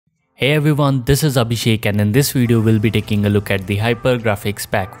Hey everyone, this is Abhishek and in this video we'll be taking a look at the Hypergraphics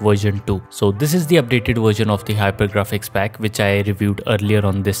pack version 2. So this is the updated version of the Hypergraphics pack which I reviewed earlier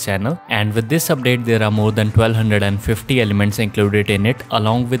on this channel, and with this update there are more than 1250 elements included in it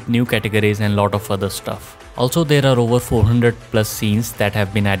along with new categories and lot of other stuff. Also there are over 400 plus scenes that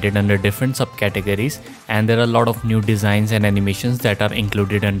have been added under different subcategories, and there are a lot of new designs and animations that are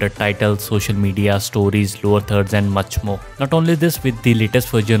included under titles, social media, stories, lower thirds and much more. Not only this, with the latest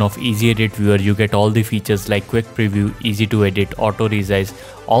version of Easy Edit Viewer you get all the features like quick preview, easy to edit, auto resize,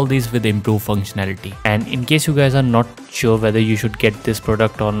 all these with improved functionality. And in case you guys are not sure whether you should get this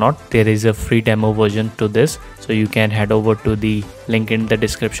product or not, there is a free demo version to this, so you can head over to the link in the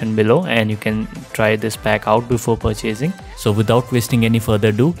description below and you can try this pack out before purchasing. So without wasting any further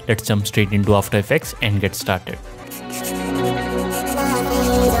ado, let's jump straight into After Effects and get started.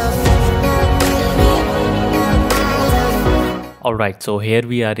 Alright, so here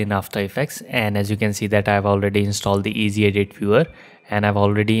we are in After Effects, and as you can see that I've already installed the Easy Edit Viewer and I've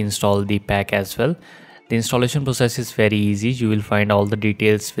already installed the pack as well. The installation process is very easy. You will find all the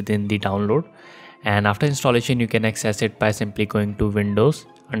details within the download, and after installation you can access it by simply going to Windows.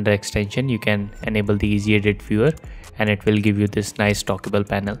 Under extension you can enable the Easy Edit Viewer and it will give you this nice dockable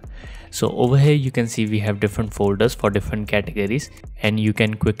panel. So over here you can see we have different folders for different categories, and you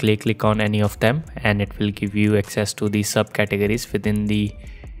can quickly click on any of them and it will give you access to the subcategories within the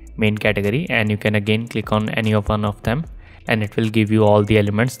main category, and you can again click on any of one of them and it will give you all the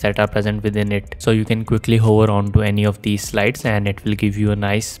elements that are present within it. So you can quickly hover onto any of these slides and it will give you a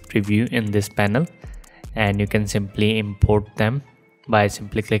nice preview in this panel, and you can simply import them by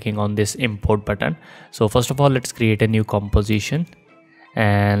simply clicking on this import button. So first of all, let's create a new composition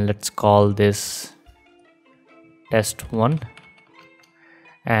and let's call this test 1,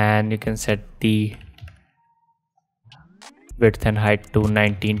 and you can set the width and height to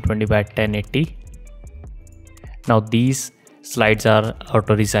 1920 by 1080. Now these slides are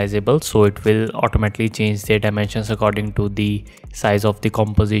auto resizable, so it will automatically change their dimensions according to the size of the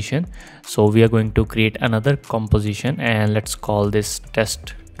composition. So we are going to create another composition and let's call this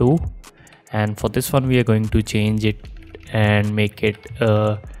test 2, and for this one we are going to change it and make it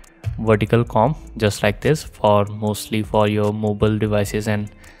a vertical comp just like this, for mostly for your mobile devices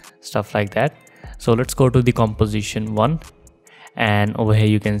and stuff like that. So let's go to the composition 1, and over here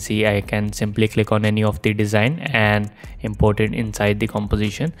you can see I can simply click on any of the design and import it inside the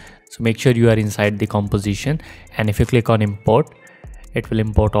composition. So make sure you are inside the composition, and if you click on import, it will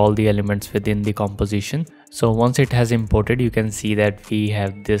import all the elements within the composition. So once it has imported, you can see that we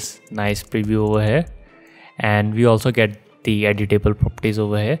have this nice preview over here, and we also get the editable properties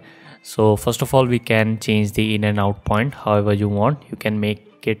over here. So first of all, we can change the in and out point however you want. You can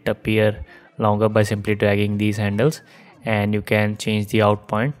make it appear longer by simply dragging these handles, and you can change the out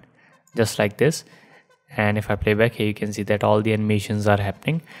point just like this. And if I play back here, you can see that all the animations are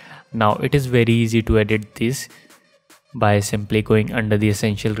happening. Now it is very easy to edit this by simply going under the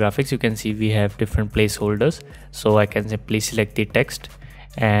essential graphics. You can see we have different placeholders, so I can simply select the text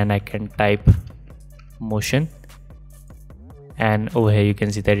and I can type motion, and over here you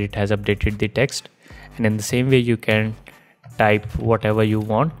can see that it has updated the text. And in the same way you can type whatever you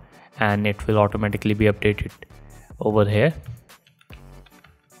want and it will automatically be updated over here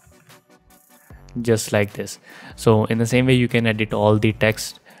just like this. So in the same way you can edit all the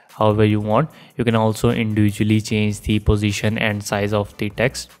text however you want. You can also individually change the position and size of the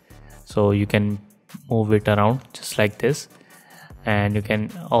text, so you can move it around just like this, and you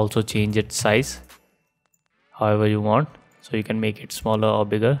can also change its size however you want, so you can make it smaller or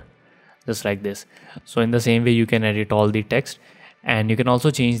bigger just like this. So in the same way you can edit all the text, and you can also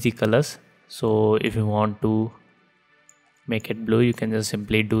change the colors. So if you want to make it blue, you can just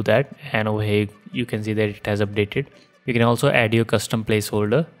simply do that, and over here you can see that it has updated. You can also add your custom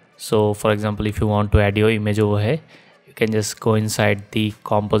placeholder. So for example, if you want to add your image over here, you can just go inside the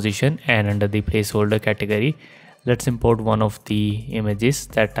composition and under the placeholder category, let's import one of the images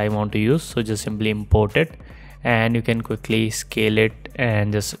that I want to use. So just simply import it, and you can quickly scale it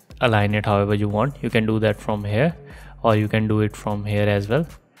and just align it however you want. You can do that from here or you can do it from here as well.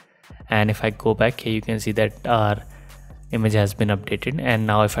 And if I go back here, you can see that our image has been updated, and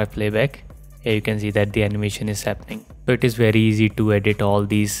now if I play back here, you can see that the animation is happening. So it is very easy to edit all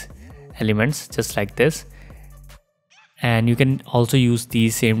these elements just like this, and you can also use the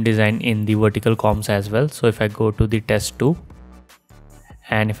same design in the vertical comps as well. So if I go to the test 2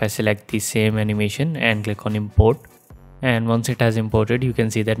 and if I select the same animation and click on import, and once it has imported, you can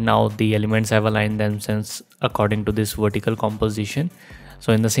see that now the elements have aligned themselves according to this vertical composition.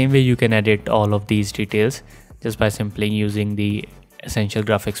 So in the same way you can edit all of these details just by simply using the essential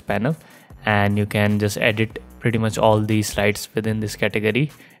graphics panel, and you can just edit pretty much all these slides within this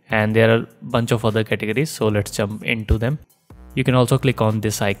category. And there are a bunch of other categories, so let's jump into them. You can also click on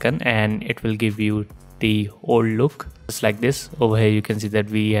this icon and it will give you the old look, just like this. Over here you can see that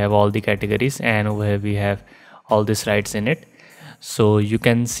we have all the categories, and over here we have all the slides in it. So you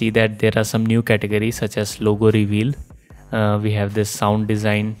can see that there are some new categories such as logo reveal. We have this sound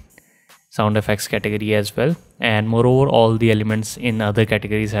design, sound effects category as well, and moreover all the elements in other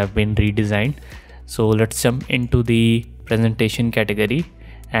categories have been redesigned. So let's jump into the presentation category,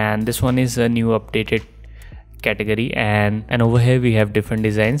 and this one is a new updated category, and over here we have different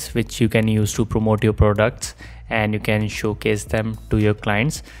designs which you can use to promote your products, and you can showcase them to your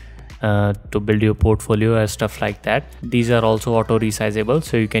clients to build your portfolio and stuff like that. These are also auto resizable,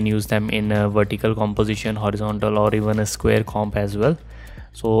 so you can use them in a vertical composition, horizontal, or even a square comp as well.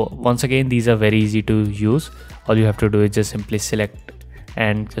 So once again, these are very easy to use. All you have to do is just simply select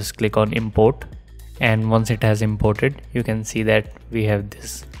and just click on import, and once it has imported, you can see that we have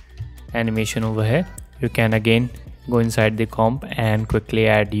this animation over here. You can again go inside the comp and quickly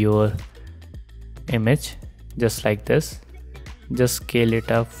add your image, just like this. Just scale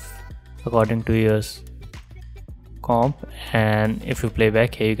it up according to your comp, and if you play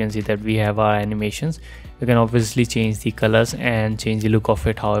back here, you can see that we have our animations. You can obviously change the colors and change the look of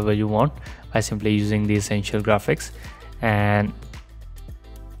it however you want by simply using the essential graphics, and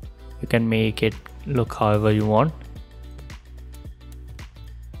you can make it look however you want,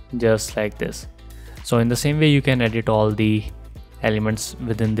 just like this. So in the same way, you can edit all the elements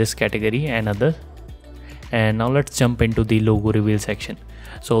within this category and other. And now let's jump into the logo reveal section.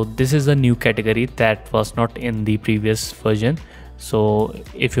 So this is a new category that was not in the previous version. So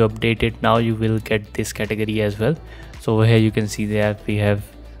if you update it now, you will get this category as well. So over here you can see that we have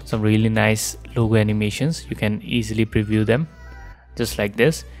some really nice logo animations. You can easily preview them, just like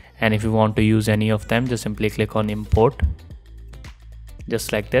this. And if you want to use any of them, just simply click on import,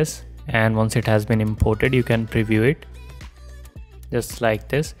 just like this. And once it has been imported, you can preview it, just like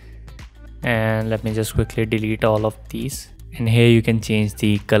this. And let me just quickly delete all of these, and here you can change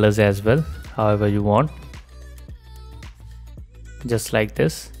the colors as well however you want, just like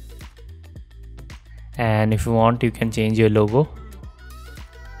this. And if you want, you can change your logo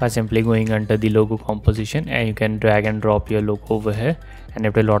by simply going under the logo composition, and you can drag and drop your logo over here and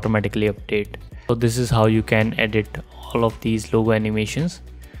it will automatically update. So this is how you can edit all of these logo animations.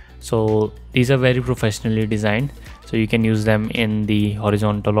 So these are very professionally designed, so you can use them in the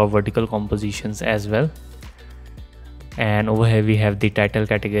horizontal or vertical compositions as well. And over here we have the title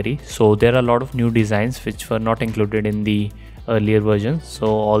category. So there are a lot of new designs which were not included in the earlier versions. So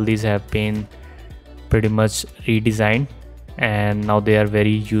all these have been pretty much redesigned, and now they are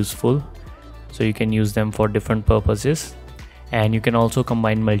very useful. So you can use them for different purposes, and you can also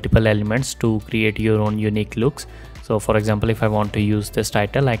combine multiple elements to create your own unique looks. So for example, if I want to use this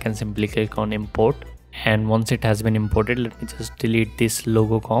title, I can simply click on import, and once it has been imported, let me just delete this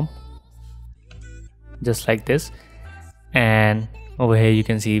logo comp, just like this. And over here you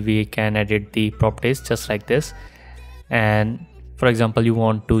can see we can edit the properties, just like this. And for example, you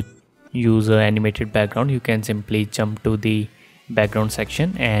want to use an animated background, you can simply jump to the background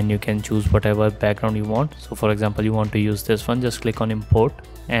section and you can choose whatever background you want. So for example, you want to use this one, just click on import,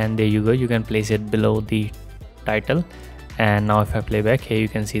 and there you go, you can place it below the title. And now if I play back here, you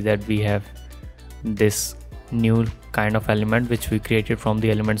can see that we have this new kind of element which we created from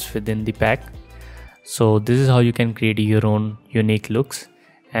the elements within the pack. So this is how you can create your own unique looks,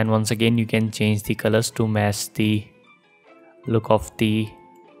 and once again you can change the colors to match the look of the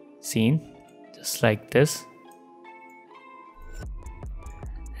scene, just like this.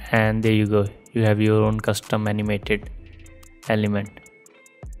 And there you go, you have your own custom animated element.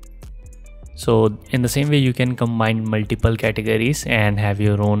 So in the same way, you can combine multiple categories and have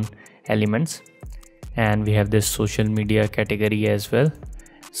your own elements. And we have this social media category as well.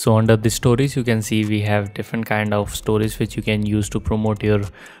 So under the stories, you can see we have different kind of stories which you can use to promote your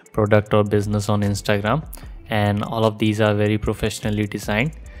product or business on Instagram, and all of these are very professionally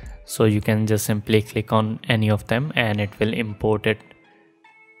designed. So you can just simply click on any of them and it will import it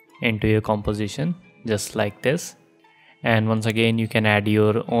into your composition, just like this. And once again, you can add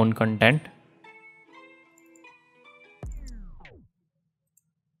your own content.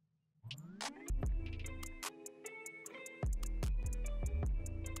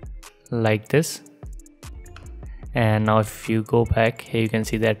 Like this. And now if you go back here, you can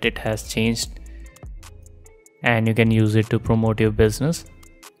see that it has changed, and you can use it to promote your business,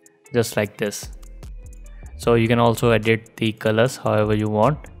 just like this. So you can also edit the colors however you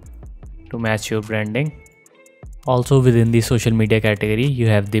want to match your branding, Also within the social media category, you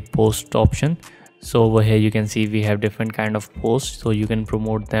have the post option. So over here you can see we have different kind of posts, so you can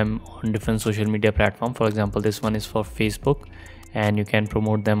promote them on different social media platform. For example, this one is for Facebook, and you can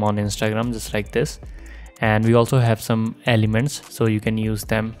promote them on Instagram just like this. And we also have some elements, so you can use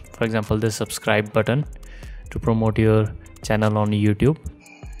them. For example, the subscribe button to promote your channel on YouTube,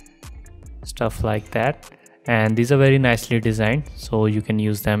 stuff like that. And these are very nicely designed, so you can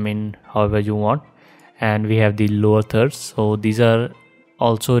use them in however you want. And we have the lower thirds, so these are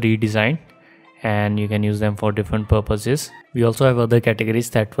also redesigned and you can use them for different purposes. We also have other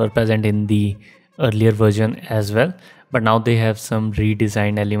categories that were present in the earlier version as well, but now they have some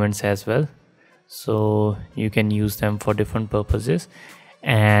redesigned elements as well, so you can use them for different purposes.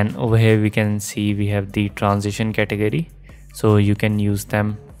 And over here we can see we have the transition category, so you can use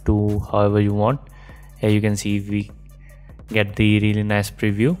them to however you want. Here you can see we get the really nice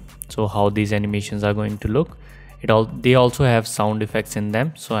preview, so how these animations are going to look. They also have sound effects in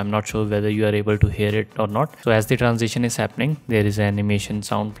them, so I'm not sure whether you are able to hear it or not. So as the transition is happening, there is an animation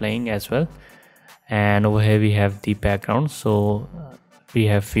sound playing as well. And over here we have the background, so we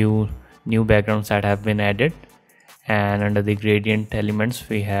have few new backgrounds that have been added. And under the gradient elements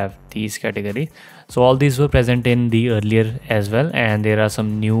we have these categories. So all these were present in the earlier as well, and there are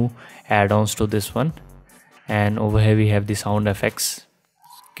some new add-ons to this one. And over here we have the sound effects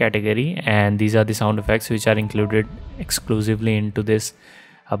category, and these are the sound effects which are included exclusively into this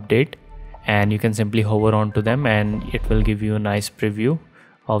update. And you can simply hover onto them and it will give you a nice preview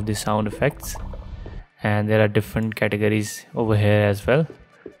of the sound effects. And there are different categories over here as well,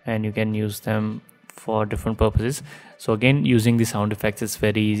 and you can use them for different purposes. So again, using the sound effects is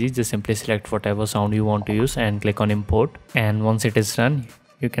very easy. Just simply select whatever sound you want to use and click on import, and once it is done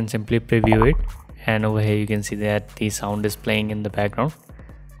you can simply preview it. And over here you can see that the sound is playing in the background.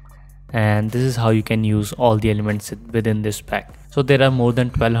 And this is how you can use all the elements within this pack. So there are more than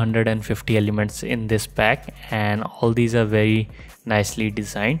 1250 elements in this pack, and all these are very nicely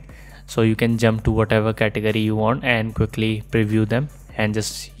designed, so you can jump to whatever category you want and quickly preview them and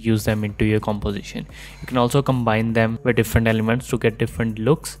just use them into your composition. You can also combine them with different elements to get different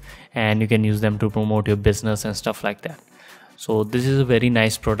looks, and you can use them to promote your business and stuff like that. So this is a very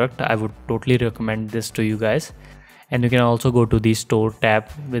nice product. I would totally recommend this to you guys. And you can also go to the store tab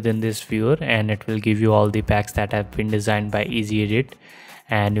within this viewer, and it will give you all the packs that have been designed by Easy Edit,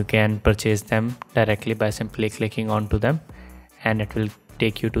 and you can purchase them directly by simply clicking onto them, and it will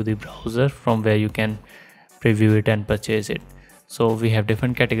take you to the browser from where you can preview it and purchase it. So we have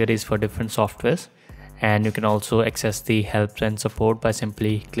different categories for different softwares, and you can also access the help and support by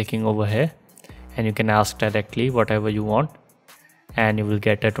simply clicking over here, and you can ask directly whatever you want, and you will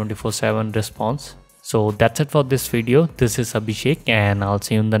get a 24/7 response. So that's it for this video. This is Abhishek, and I'll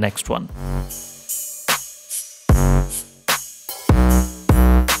see you in the next one.